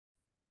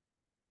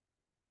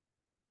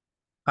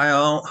Hi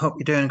all, hope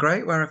you're doing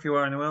great wherever you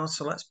are in the world.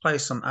 So let's play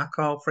some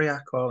ACOL, free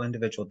ACOL,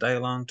 individual day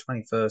long,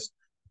 21st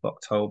of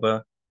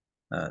October,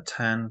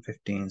 10,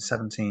 15,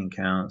 17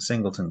 count,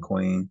 singleton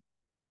queen.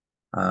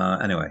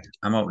 Anyway,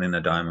 I'm opening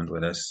a diamond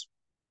with this,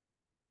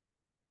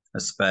 a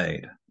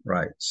spade.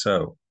 Right,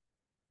 so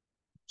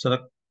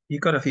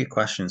you've got a few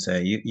questions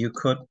here. You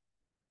could,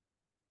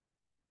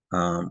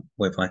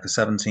 with like a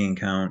 17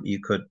 count,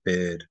 you could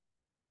bid,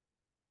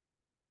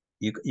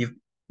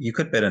 you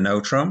could bid a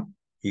no trump,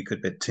 you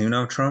could bid two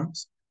no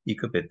trumps, you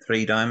could bid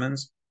three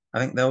diamonds. I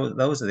think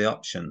those are the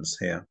options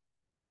here.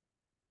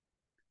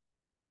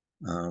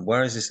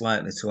 Where is this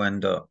likely to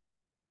end up?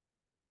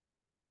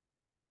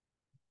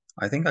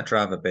 I think I'd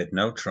rather bid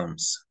no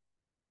trumps.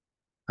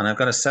 And I've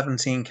got a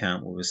 17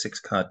 count with a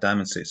six card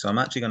diamond suit. So I'm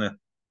actually going to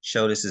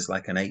show this as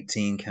like an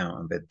 18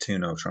 count and bid two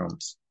no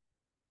trumps.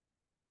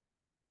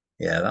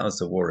 Yeah, that was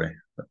the worry.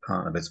 The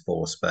partner bids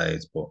four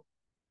spades, but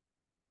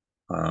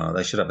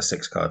they should have a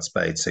six card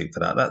spade suit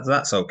for that.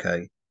 That's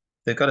okay.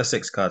 They've got a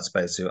six card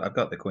spade suit. I've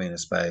got the queen of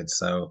spades.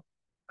 So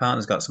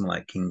partner's got some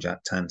like king jack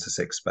 10 to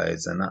six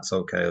spades, and that's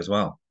okay as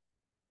well.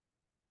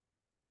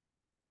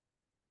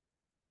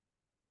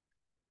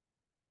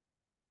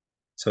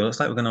 So it looks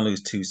like we're going to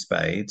lose two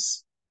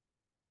spades.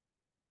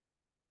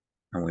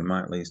 And we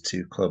might lose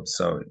two clubs.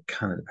 So it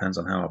kind of depends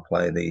on how I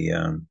play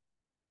the.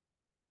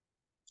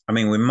 I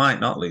mean, we might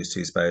not lose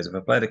two spades. If I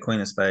play the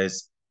queen of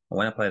spades, and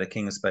when I play the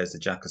king of spades, the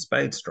jack of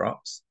spades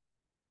drops.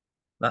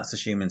 That's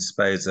assuming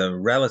spades are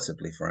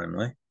relatively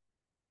friendly.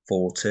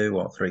 4-2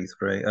 or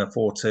 3-3,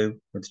 4-2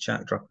 with the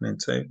jack dropping in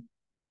two.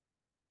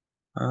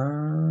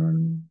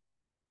 Um,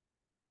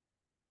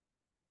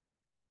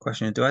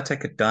 Question: do I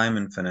take a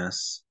diamond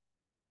finesse?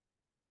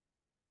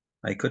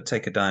 I could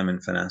take a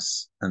diamond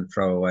finesse and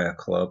throw away a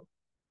club.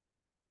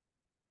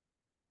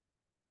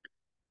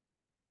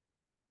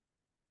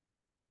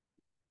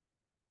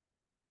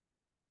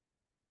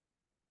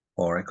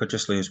 Or I could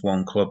just lose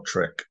one club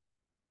trick.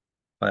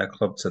 Play a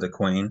club to the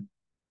queen.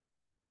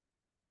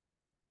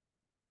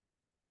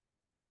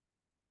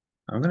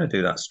 I'm going to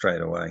do that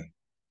straight away.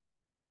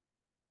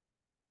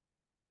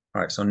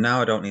 All right, so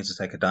now I don't need to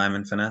take a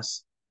diamond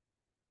finesse.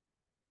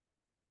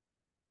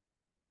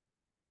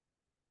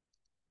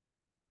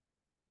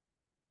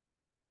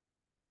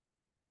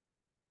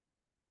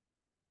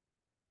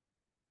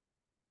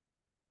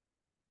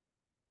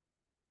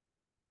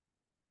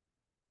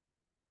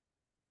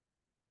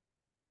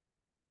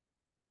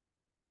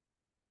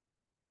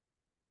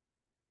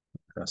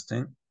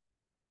 Interesting.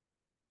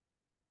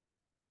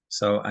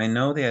 So I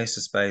know the ace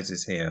of spades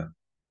is here.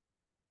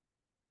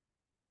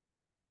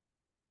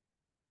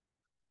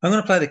 I'm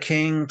going to play the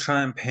king,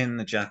 try and pin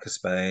the jack of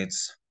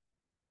spades.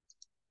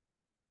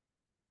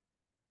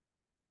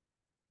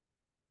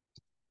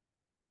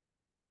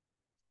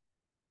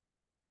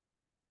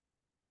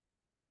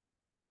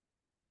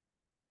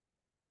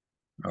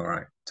 All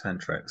right, 10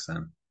 tricks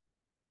then.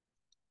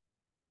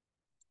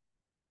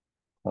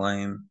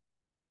 Claim.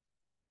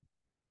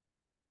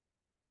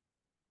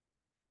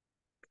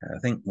 Okay, I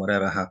think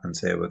whatever happens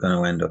here, we're going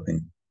to end up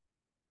in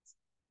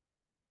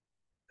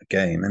a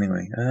game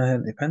anyway.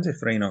 It depends if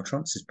three no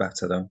trumps is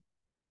better though.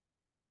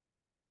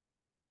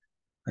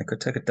 I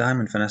could take a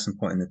diamond finesse and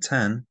put in the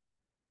 10.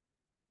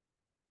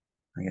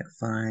 I get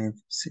 5,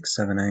 6,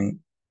 7, 8,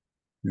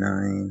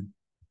 9,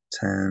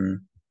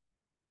 10.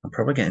 I'm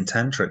probably getting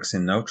 10 tricks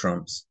in no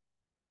trumps.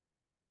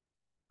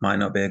 Might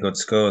not be a good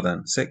score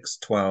then. 6,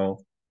 12,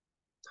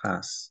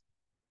 pass.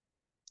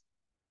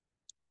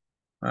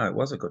 Oh, it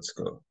was a good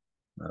score.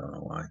 I don't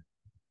know why.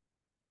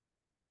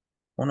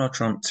 One no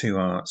trump, two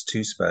hearts,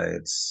 two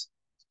spades.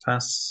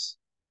 Pass.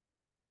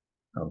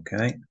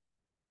 Okay.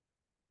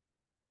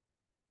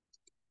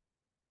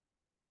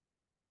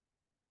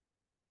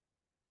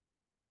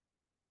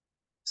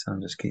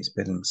 Sam just keeps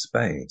bidding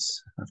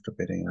spades after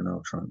bidding a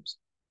no trumps.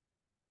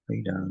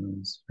 Three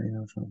diamonds, three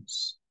no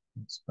trumps,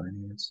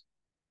 spades.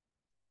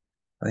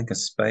 I think a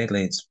spade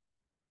lead's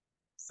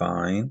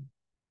fine.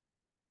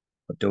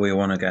 But do we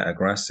want to get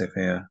aggressive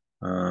here?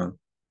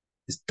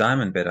 This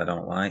diamond bid I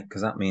don't like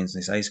because that means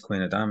this ace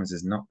queen of diamonds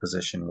is not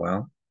positioned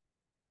well.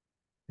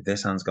 If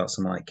this hand's got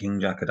some like king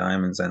jack of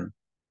diamonds, then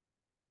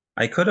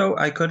I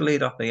could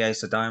lead off the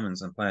ace of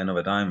diamonds and play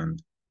another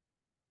diamond.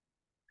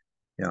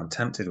 Yeah, I'm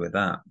tempted with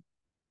that.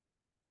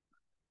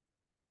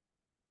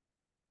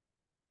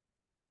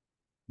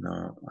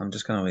 No, I'm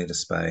just going to lead a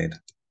spade.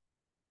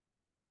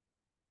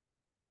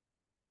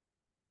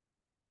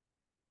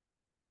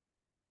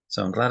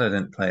 So I'm glad I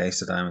didn't play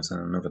ace of diamonds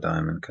and another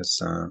diamond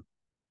because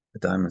the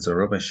diamonds are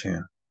rubbish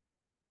here.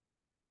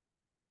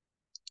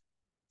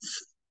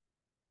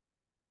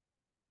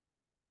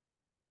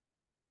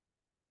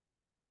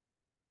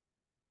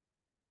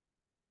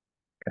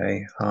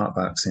 Okay,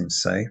 heart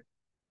seems safe.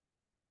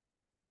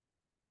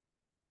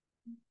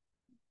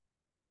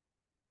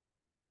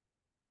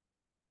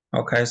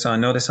 Okay, so I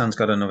know this hand's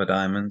got another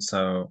diamond,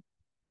 so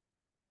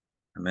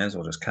I may as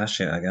well just cash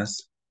it, I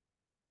guess.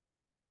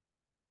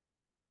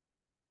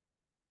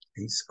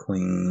 Ace,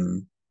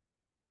 queen.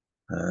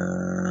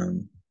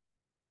 Um,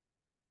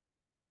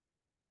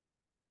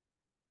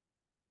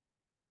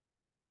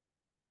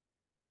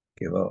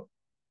 Give up.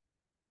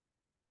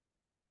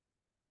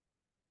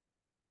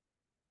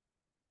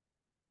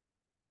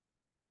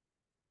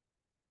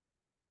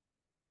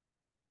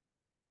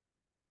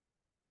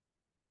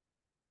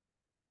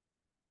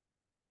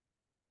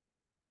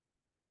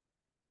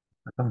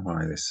 I don't know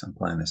why I'm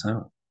playing this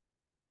out.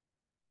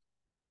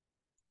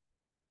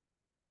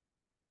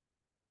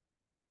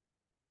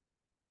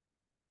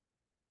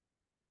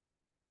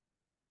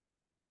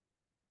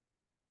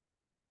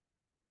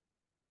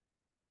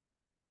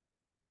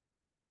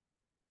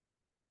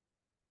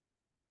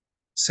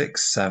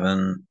 Six,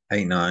 7,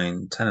 8,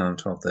 9, 10, 11,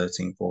 12,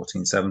 13,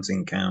 14,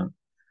 17 count.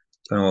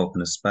 Going to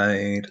open a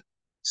spade.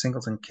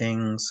 Singleton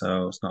king,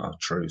 so it's not a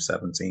true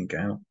 17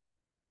 count.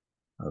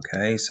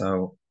 Okay,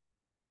 so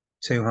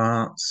two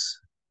hearts,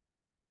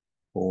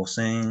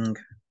 forcing,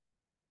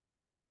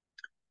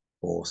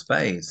 four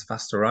spades,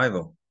 fast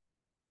arrival.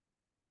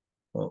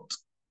 But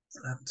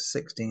 11 to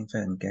 16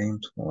 in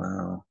games,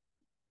 wow.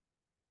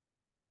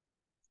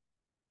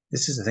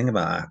 This is the thing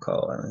about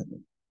ACOL. I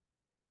mean,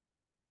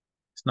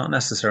 it's not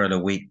necessarily a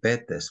weak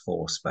bid, this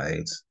four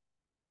spades.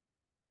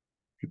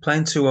 If you're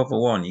playing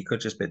 2/1, you could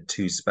just bid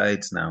two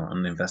spades now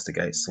and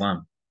investigate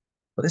slam.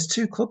 But this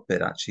two club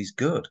bid actually is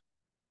good.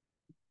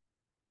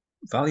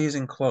 Values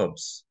in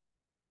clubs.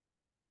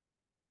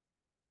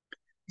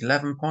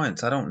 11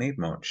 points. I don't need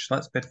much.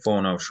 Let's bid four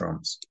no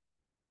trumps.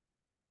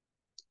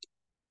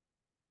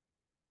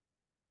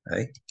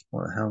 Hey,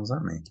 what the hell does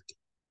that mean?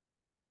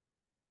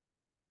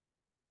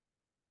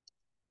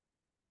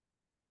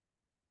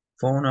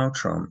 Four no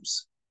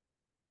trumps.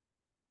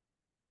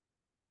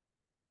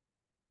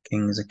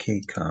 King is a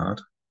key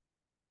card.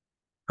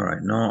 All right,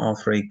 not all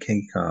three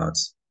key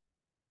cards.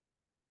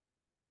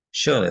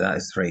 Surely that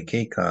is three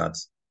key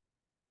cards.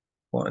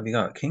 What have you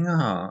got? King of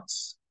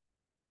hearts.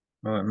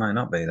 Oh, it might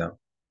not be though.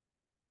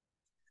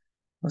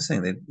 Let's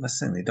think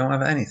they don't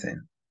have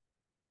anything.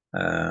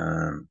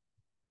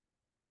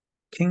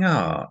 King of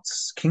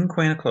hearts, king,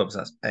 queen of clubs,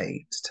 that's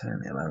 8,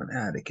 10, 11.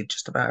 Yeah, they could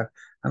just about.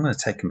 I'm going to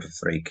take them for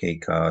three key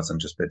cards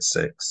and just bid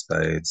six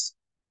spades.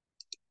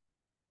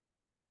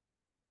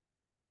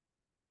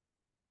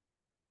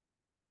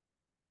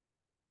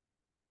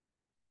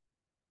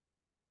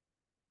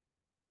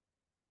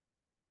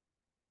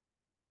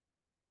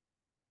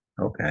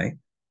 Okay.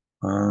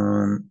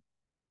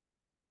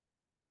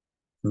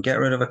 Get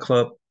rid of a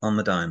club on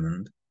the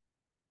diamond.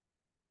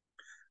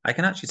 I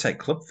can actually take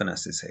club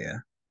finesses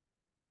here,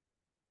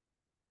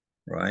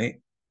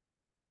 right?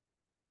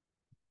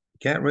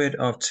 Get rid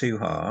of two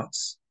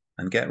hearts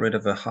and get rid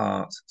of a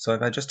heart. So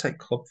if I just take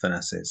club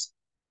finesses,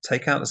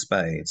 take out the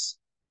spades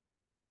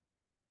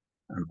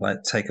and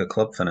take a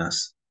club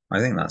finesse,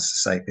 I think that's the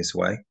safest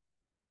way.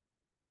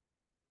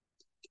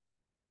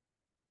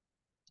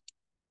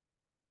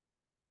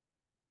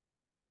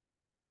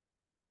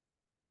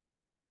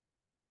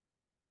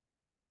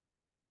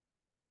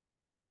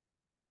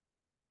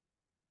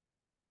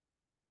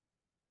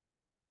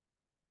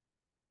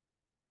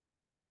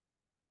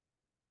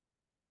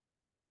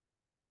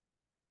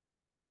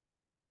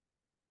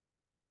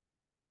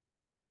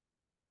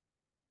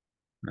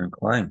 And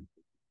claim.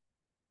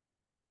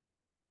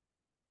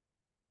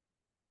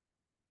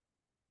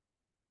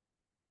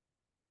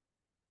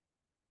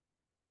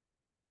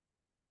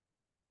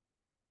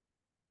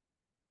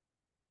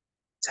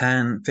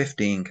 Ten,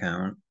 15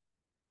 count.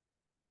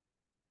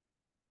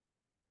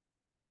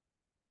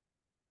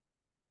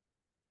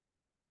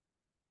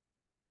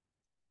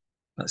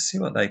 Let's see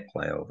what they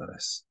play over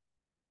this.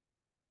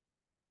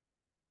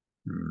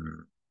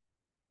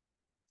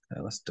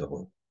 Yeah, let's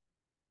double.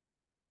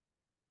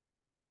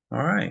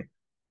 All right.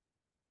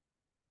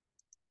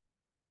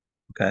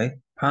 Okay.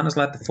 Partner's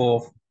led the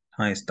fourth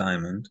highest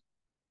diamond.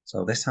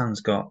 So this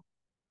hand's got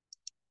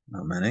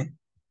not many.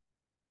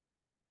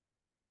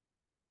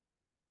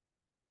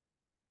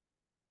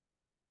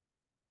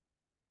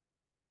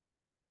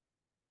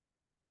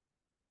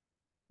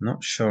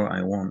 Not sure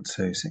I want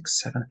to.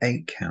 6, 7,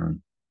 8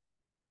 count.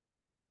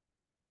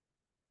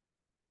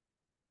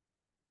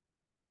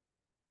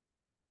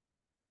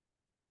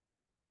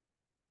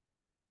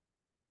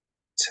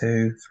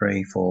 2,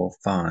 3, 4,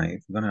 5.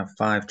 We're gonna have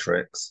 5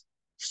 tricks.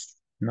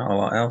 Not a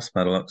lot else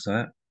by the looks of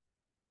it.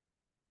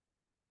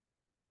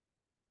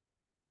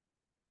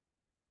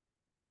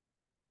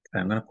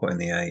 Okay, I'm gonna put in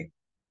the 8.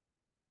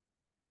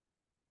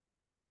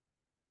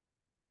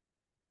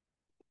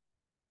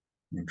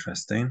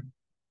 Interesting.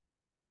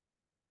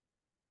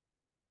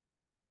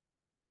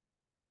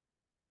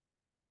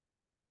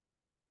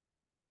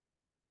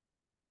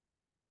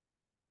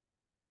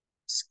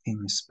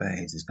 King of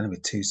spades. There's gonna be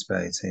 2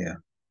 spades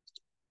here.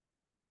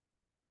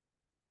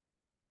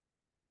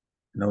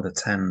 No, the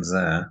 10's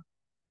there.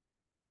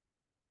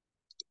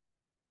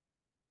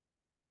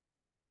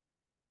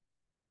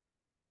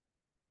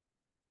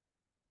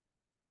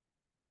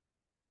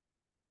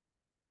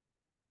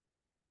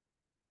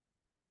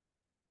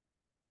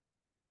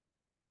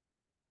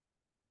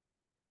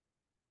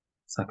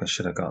 It's like I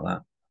should have got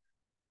that.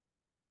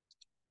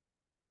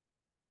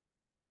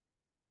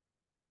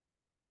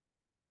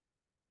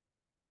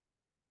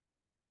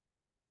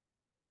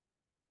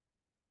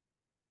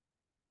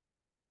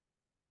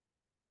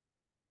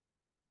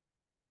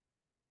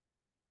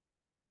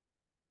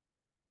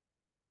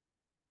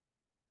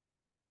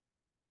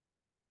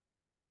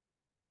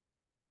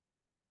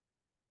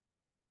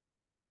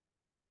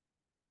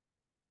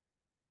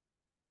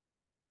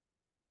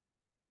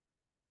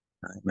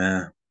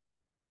 Nightmare.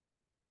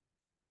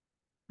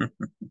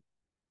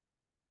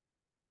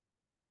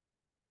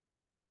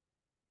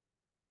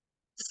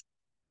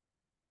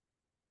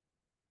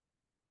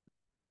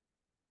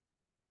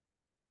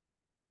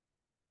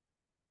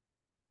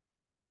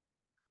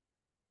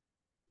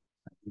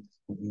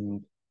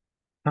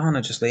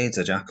 Partner just leads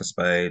a jack of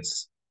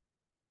spades.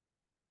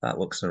 That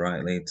looks the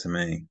right lead to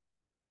me.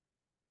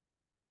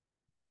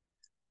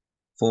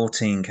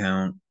 14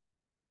 count.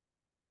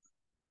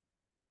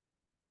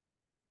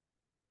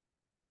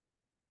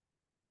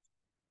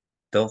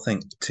 Don't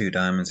think two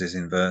diamonds is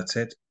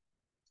inverted.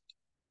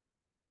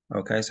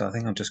 Okay, so I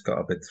think I've just got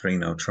a bid three,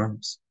 no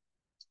trumps.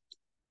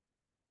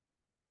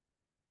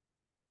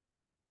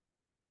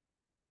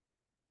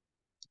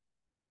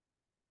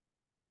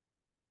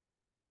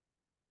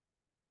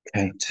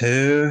 Okay,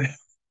 2,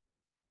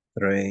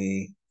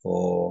 3,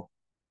 4,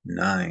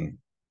 9.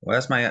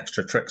 Where's my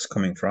extra tricks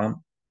coming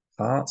from?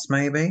 Hearts,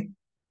 maybe?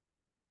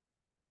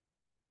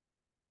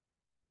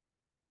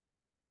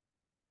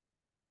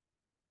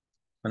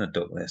 I'm gonna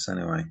duck this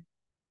anyway.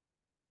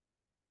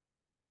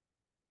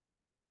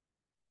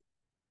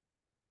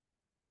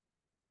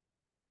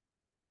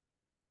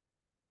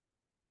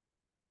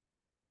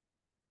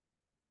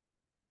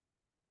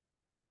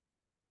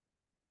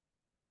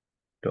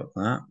 Duck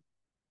that.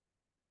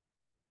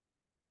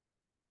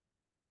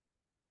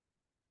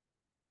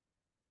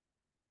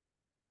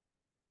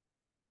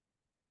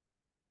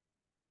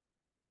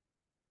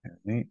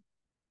 Okay.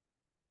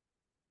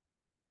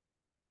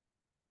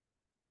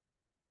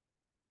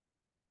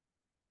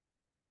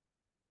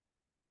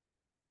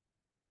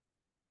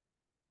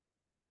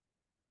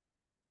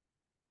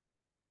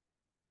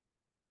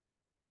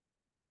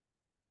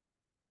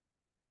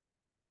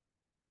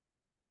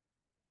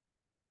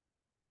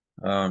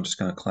 Oh, I'm just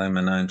gonna claim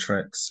my 9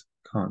 tricks.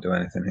 Can't do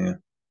anything here.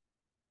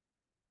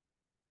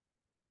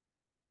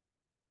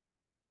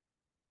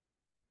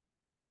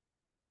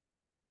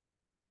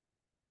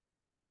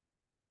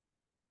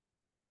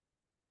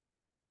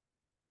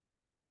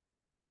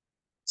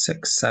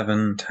 Six,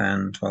 7,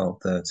 10, 12,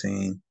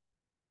 13.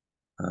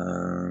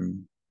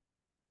 I'm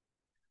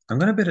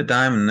gonna bid a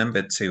diamond and then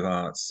bid two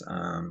hearts.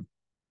 Oh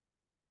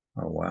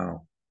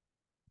wow.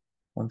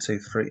 1, 2,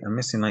 3. I'm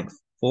missing like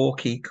 4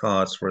 key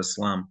cards for a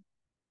slam.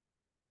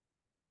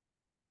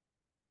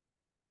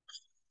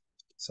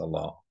 It's a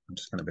lot. I'm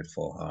just gonna bid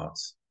 4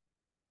 hearts.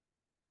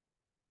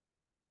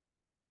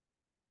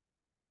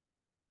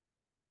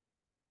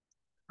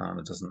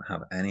 Partner doesn't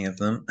have any of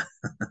them.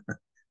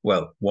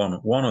 Well,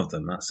 one of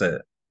them. That's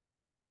it.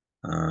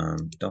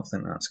 Don't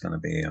think that's going to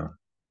be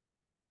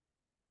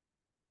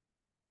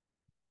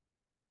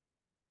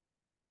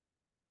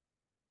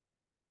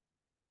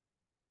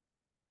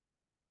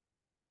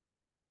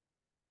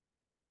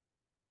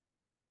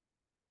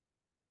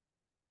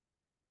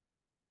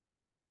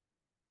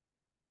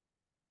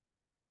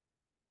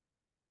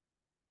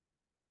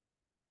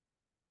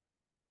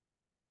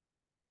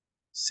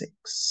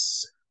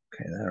 6.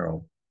 Okay, they're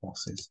all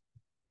bosses.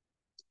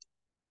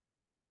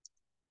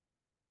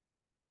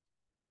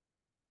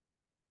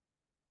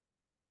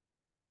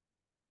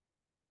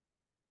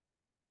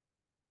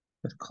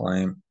 Good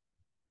claim.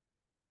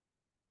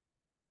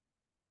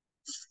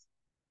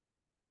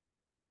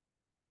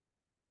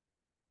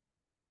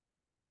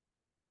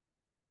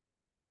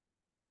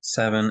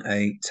 Seven,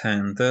 8,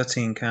 10,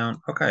 13 count.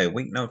 Okay,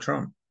 weak no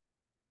trump.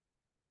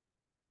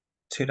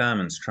 2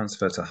 diamonds.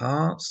 Transfer to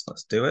hearts.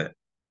 Let's do it.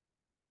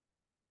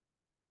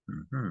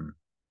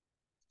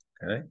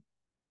 Okay.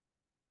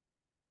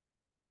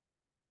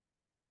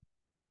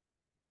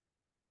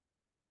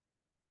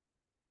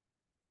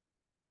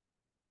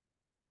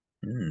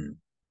 Hmm.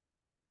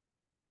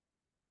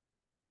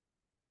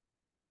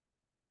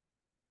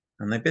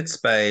 And they bid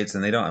spades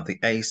and they don't have the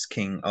ace,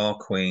 king, or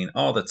queen,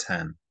 or the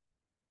 10.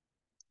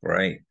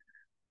 Great.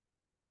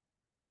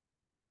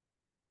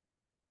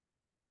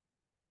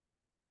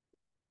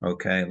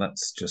 Okay,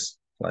 let's just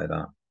play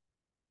that.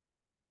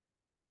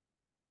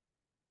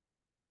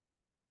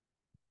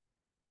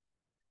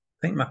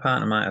 I think my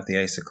partner might have the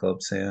ace of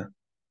clubs here.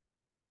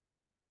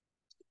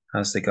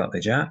 Has they got the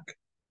jack?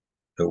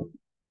 Oh.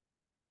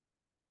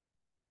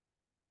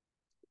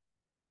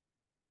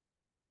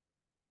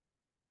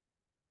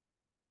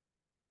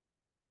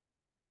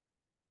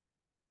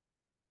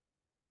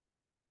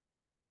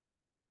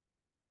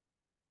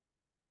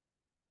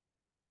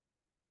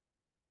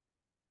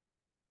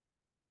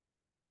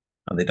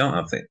 Oh, they don't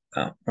have the.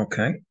 Oh,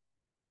 okay.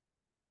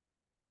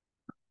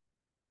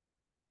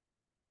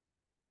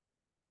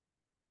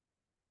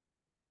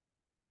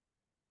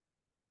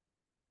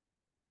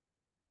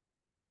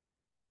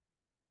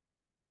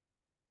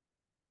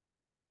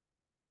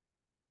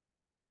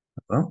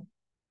 Well,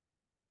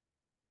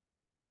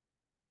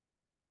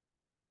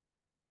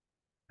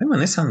 I think when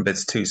this hand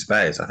bids 2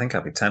 spades, I think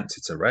I'd be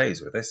tempted to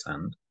raise with this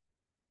hand.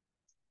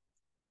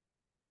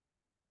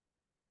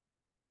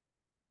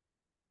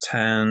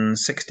 10,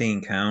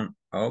 16 count.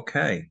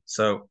 Okay,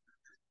 so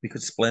we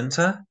could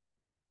splinter.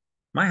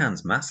 My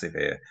hand's massive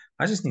here.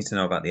 I just need to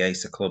know about the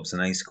ace of clubs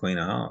and ace queen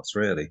of hearts,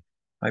 really.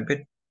 I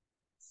bid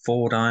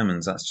Four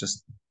diamonds. That's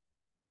just.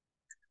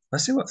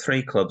 Let's see what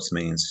three clubs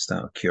means, just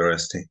out of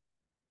curiosity.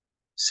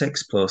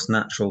 6 plus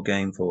natural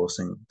game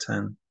forcing.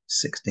 10,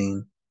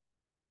 16.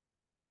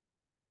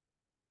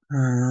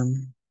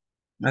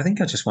 I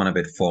think I just want to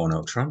bid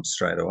 4 trumps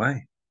straight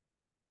away.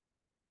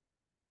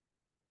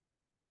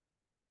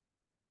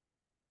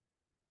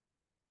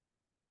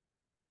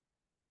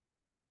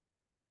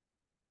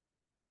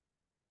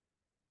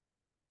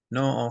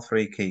 No, all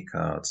three key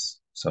cards.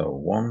 So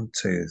 1,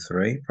 2,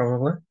 3,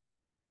 probably.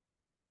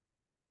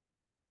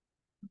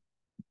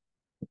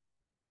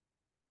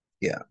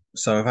 Yeah.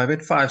 So if I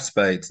bid 5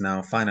 spades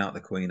now, find out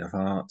the Queen of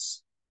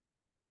Hearts.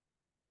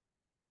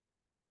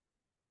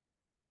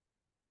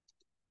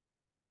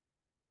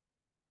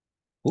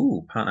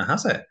 Ooh, partner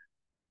has it.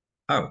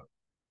 Oh.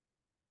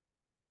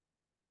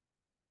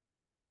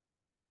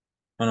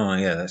 Oh no,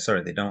 yeah,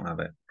 sorry, they don't have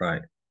it.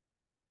 Right.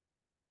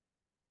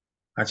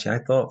 Actually, I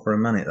thought for a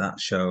minute that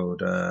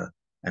showed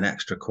an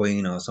extra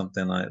queen or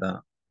something like that.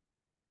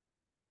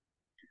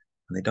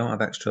 And they don't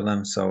have extra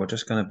limb, so we're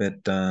just going to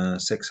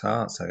bid 6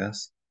 hearts, I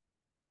guess.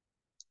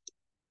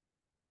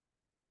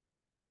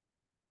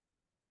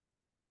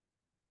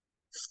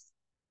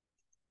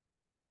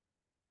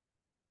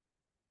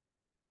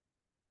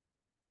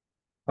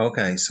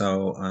 Okay,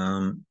 so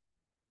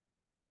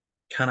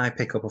can I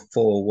pick up a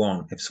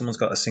 4-1 if someone's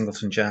got a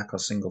singleton jack or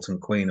singleton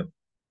queen of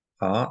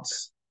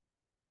hearts?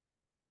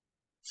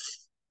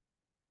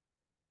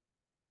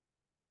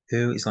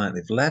 Who is like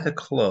they've led a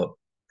club,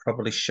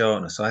 probably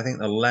shorter. So I think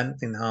the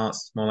length in hearts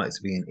is more likely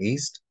to be in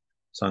east.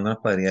 So I'm going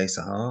to play the ace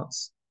of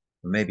hearts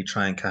and maybe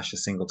try and cash a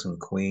singleton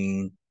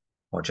queen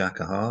or jack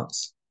of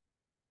hearts.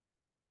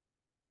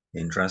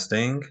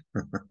 Interesting.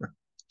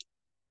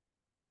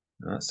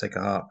 Let's take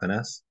a heart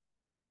finesse.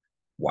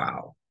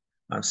 Wow.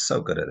 I'm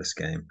so good at this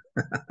game.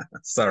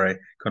 Sorry,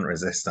 couldn't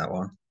resist that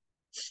one.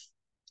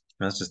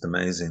 That's just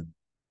amazing.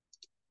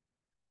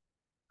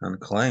 And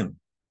claim.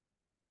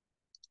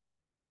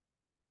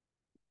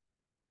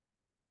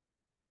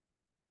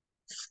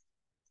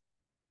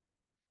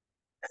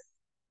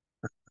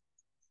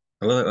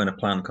 I love it when a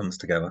plan comes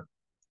together.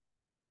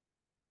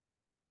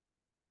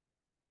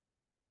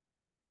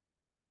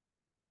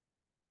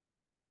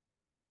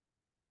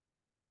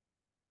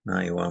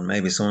 91.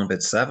 Maybe someone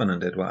bid 7 and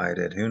did what I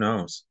did. Who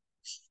knows?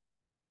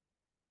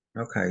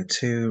 Okay,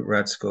 2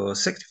 red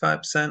scores.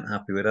 65%.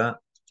 Happy with that.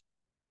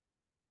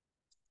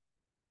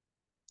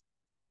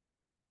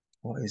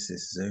 What is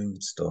this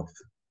Zoom stuff?